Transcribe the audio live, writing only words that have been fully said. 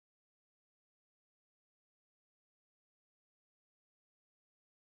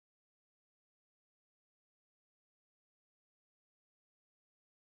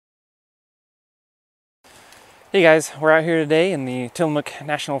Hey guys, we're out here today in the Tillamook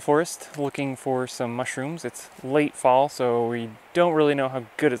National Forest looking for some mushrooms. It's late fall, so we don't really know how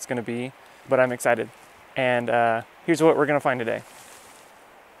good it's going to be, but I'm excited. And here's what we're going to find today.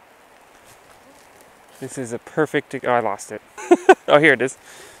 This is a perfect... Oh, I lost it. Oh, here it is.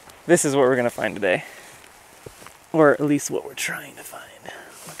 This is what we're going to find today. Or at least what we're trying to find.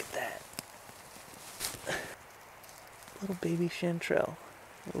 Look at that. Little baby chanterelle.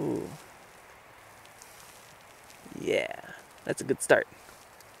 Ooh. Yeah, that's a good start.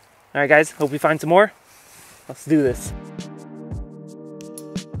 All right, guys, hope we find some more. Let's do this.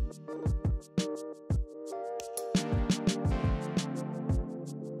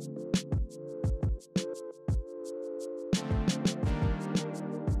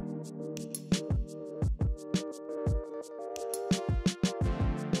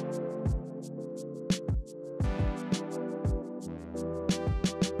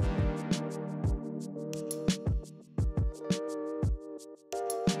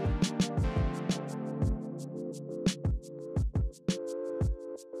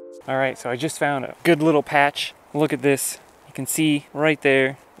 All right, so I just found a good little patch. Look at this. You can see right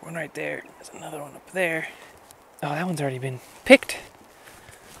there, one right there. There's another one up there. Oh, that one's already been picked.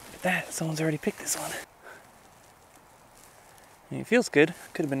 Look at that, someone's already picked this one. And it feels good.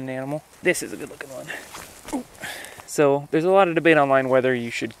 Could have been an animal. This is a good looking one. Ooh. So there's a lot of debate online whether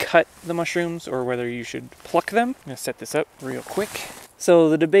you should cut the mushrooms or whether you should pluck them. I'm gonna set this up real quick. So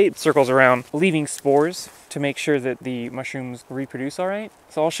the debate circles around leaving spores to make sure that the mushrooms reproduce all right.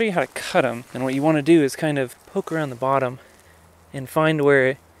 So I'll show you how to cut them. And what you want to do is kind of poke around the bottom and find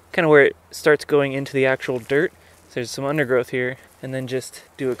where it starts going into the actual dirt. So there's some undergrowth here, and then just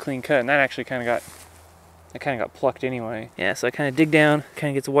do a clean cut. And that actually kind of got plucked anyway. Yeah, so I kind of dig down,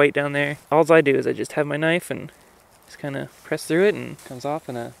 kind of gets white down there. All I do is I just have my knife and just kind of press through it, and it comes off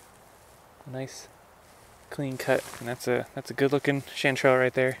in a nice clean cut. And that's a good looking chanterelle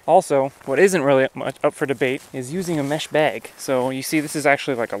right there. Also, what isn't really much up for debate is using a mesh bag. So you see this is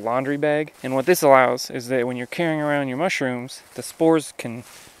actually like a laundry bag, and what this allows is that when you're carrying around your mushrooms, the spores can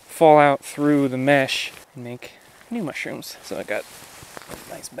fall out through the mesh and make new mushrooms. So I got a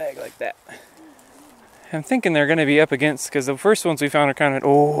nice bag like that. I'm thinking they're going to be up against, because the first ones we found are kind of,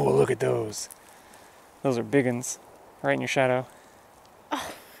 oh, look at those. Those are big ones, right in your shadow.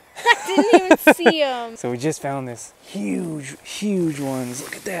 Oh, I didn't even see them. So we just found this huge ones.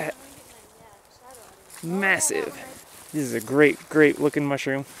 Look at that. Massive. This is a great looking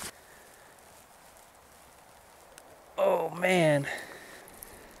mushroom. Oh man.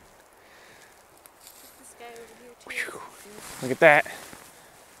 This guy over here too. Look at that.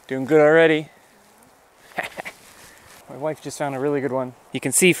 Doing good already. My wife just found a really good one. You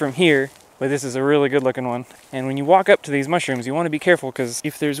can see from here, but this is a really good looking one. And when you walk up to these mushrooms, you want to be careful, because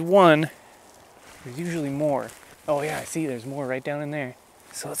if there's one, there's usually more. Oh yeah, I see there's more right down in there.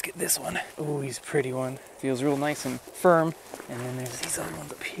 So let's get this one. Oh, he's a pretty one. Feels real nice and firm. And then there's these other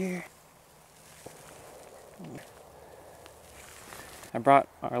ones up here. I brought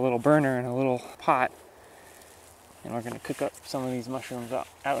our little burner and a little pot, and we're gonna cook up some of these mushrooms out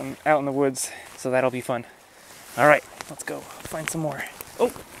in the woods, so that'll be fun. All right, let's go find some more.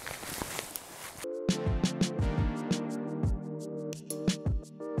 Oh.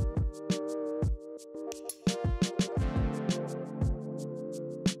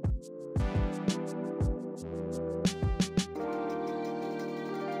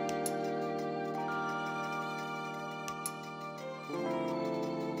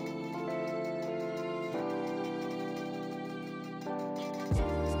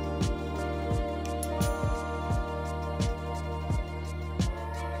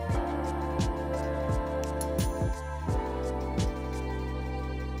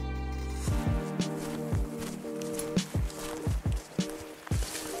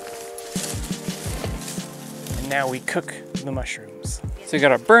 Now we cook the mushrooms. So we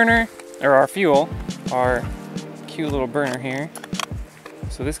got our burner, or our fuel, our cute little burner here.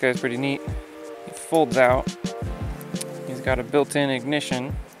 So this guy's pretty neat. He folds out. He's got a built-in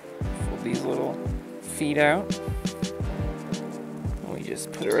ignition. Fold these little feet out. And we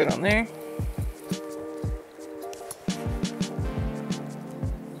just put it right on there.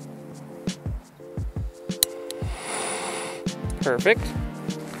 Perfect.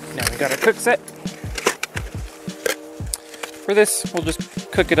 Now we got our cook set. For this, we'll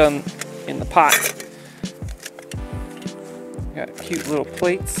just cook it in the pot. Got cute little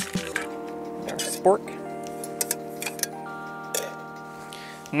plates. Our spork.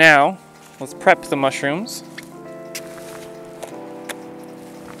 Now, let's prep the mushrooms.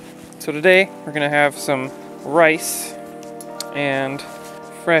 So today, we're gonna have some rice and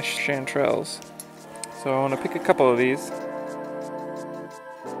fresh chanterelles. So I want to pick a couple of these.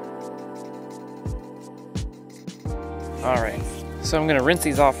 Alright, so I'm going to rinse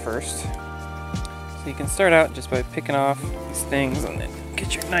these off first. So you can start out just by picking off these things and then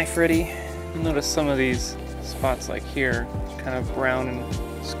get your knife ready. You'll notice some of these spots like here kind of brown and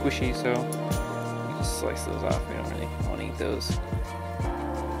squishy, so you just slice those off. We don't really want to eat those.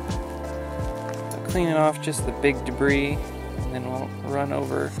 So cleaning off just the big debris, and then we'll run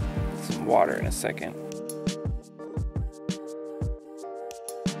over some water in a second.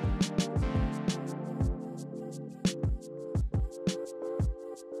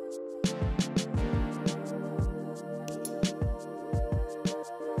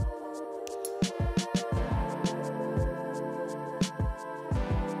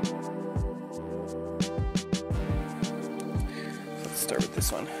 Start with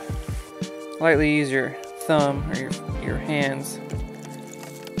this one. Lightly use your thumb or your hands.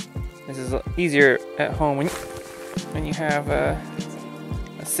 This is easier at home when you have a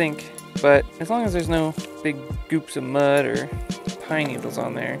sink, but as long as there's no big goops of mud or pine needles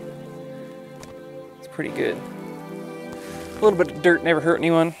on there, it's pretty good. A little bit of dirt never hurt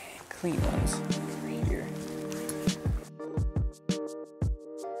anyone. Clean ones over here.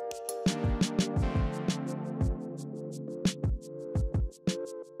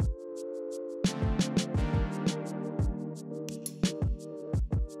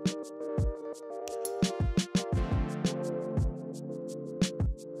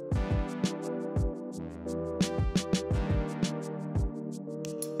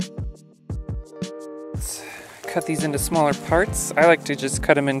 Cut these into smaller parts. I like to just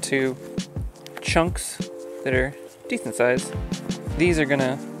cut them into chunks that are decent size. These are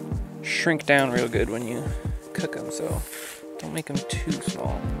gonna shrink down real good when you cook them, so don't make them too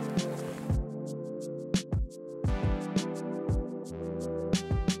small.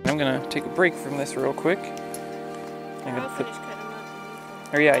 I'm gonna take a break from this real quick. I'm gonna finish cutting them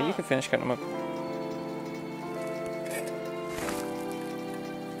up. Or yeah, you can finish cutting them up.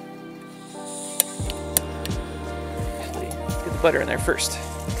 Butter in there first.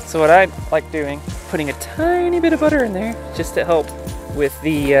 So what I like doing, putting a tiny bit of butter in there just to help with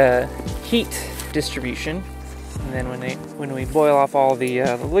the heat distribution. And then when we boil off all the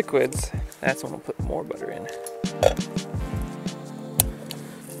liquids, that's when we'll put more butter in.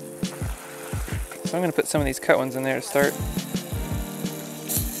 So I'm gonna put some of these cut ones in there to start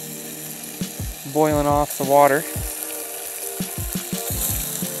boiling off the water.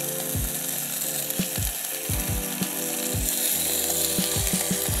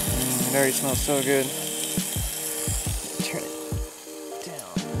 It already smells so good. Turn it down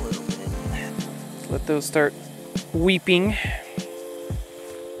a little bit. Let those start weeping.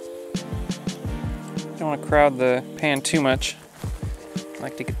 Don't want to crowd the pan too much. I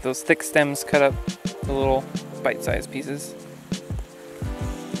like to get those thick stems cut up to little bite-sized pieces.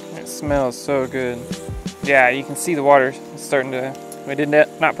 It smells so good. Yeah, you can see the water starting to. We did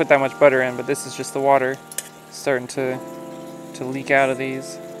not put that much butter in, but this is just the water starting to leak out of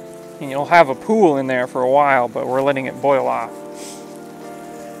these. And you'll have a pool in there for a while, but we're letting it boil off.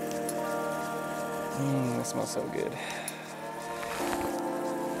 It smells so good.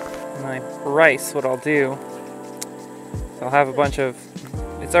 My rice, what I'll do, I'll have a bunch of,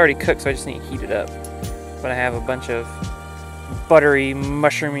 it's already cooked, so I just need to heat it up. But I have a bunch of buttery,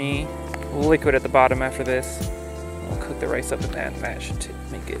 mushroomy liquid at the bottom after this. We'll cook the rice up in that, and that should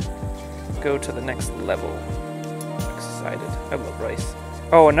make it go to the next level. I'm excited. I love rice.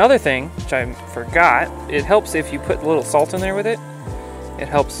 Oh, another thing, which I forgot, it helps if you put a little salt in there with it. It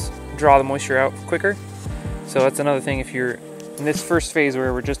helps draw the moisture out quicker. So that's another thing if you're in this first phase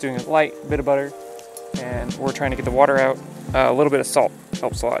where we're just doing a light bit of butter and we're trying to get the water out, a little bit of salt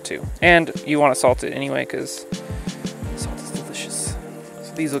helps a lot too. And you want to salt it anyway because salt is delicious.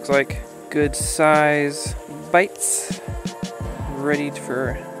 So these look like good size bites. Ready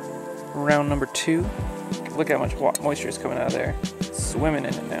for round number 2. Look how much moisture is coming out of there. It's swimming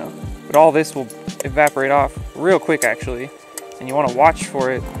in it now. But all this will evaporate off real quick actually. And you want to watch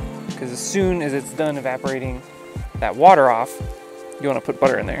for it because as soon as it's done evaporating that water off, you want to put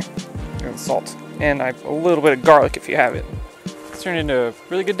butter in there and salt. And a little bit of garlic if you have it. It's turned into a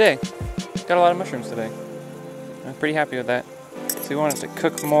really good day. Got a lot of mushrooms today. I'm pretty happy with that. So we want it to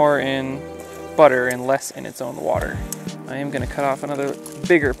cook more in butter and less in its own water. I am going to cut off another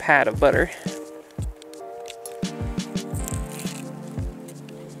bigger pad of butter.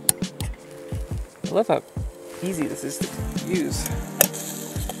 I love how easy this is to use.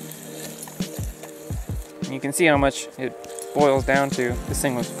 And you can see how much it boils down to. This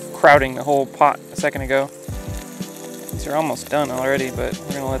thing was crowding the whole pot a second ago. These are almost done already, but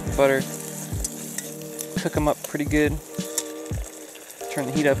we're gonna let the butter cook them up pretty good. Turn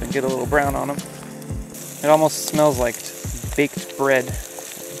the heat up and get a little brown on them. It almost smells like baked bread,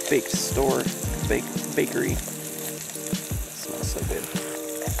 baked store, bakery. It smells so good.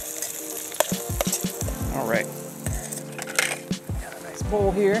 All right, got a nice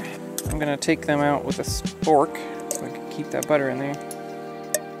bowl here. I'm gonna take them out with a spork so I can keep that butter in there.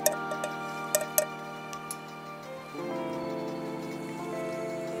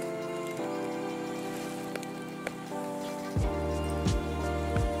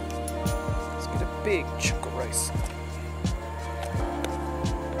 Let's get a big chunk of rice.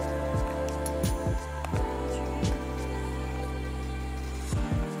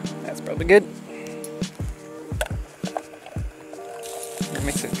 That's probably good.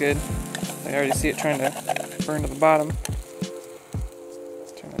 Mix it good. I already see it trying to burn to the bottom.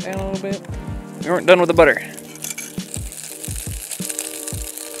 Turn it down a little bit. We weren't done with the butter.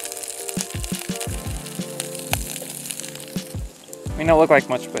 May not look like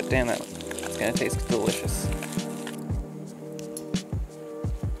much, but damn, it's gonna taste delicious.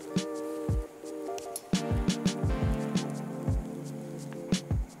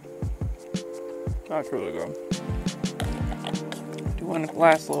 That's really good. Do one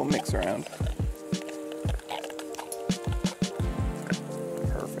last little mix around.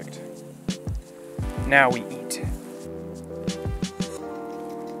 Perfect. Now we eat.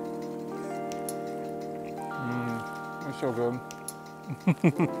 It's so good.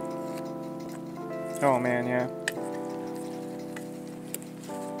 Oh man, yeah.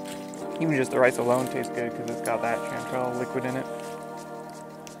 Even just the rice alone tastes good because it's got that chanterelle liquid in it.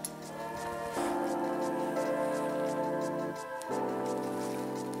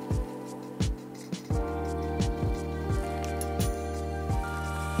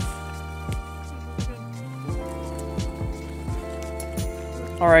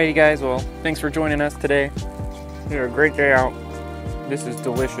 Alrighty guys, well, thanks for joining us today. You had a great day out. This is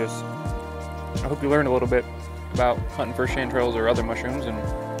delicious. I hope you learned a little bit about hunting for chanterelles or other mushrooms, and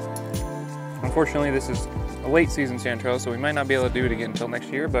unfortunately this is a late season chanterelle, so we might not be able to do it again until next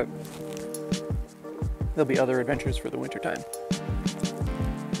year, but there'll be other adventures for the winter time.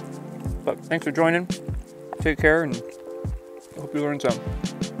 But thanks for joining. Take care, and I hope you learned some.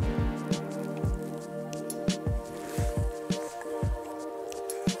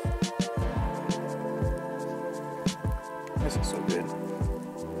 This is so good.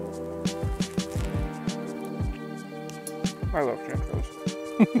 I love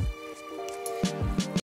chanterelles.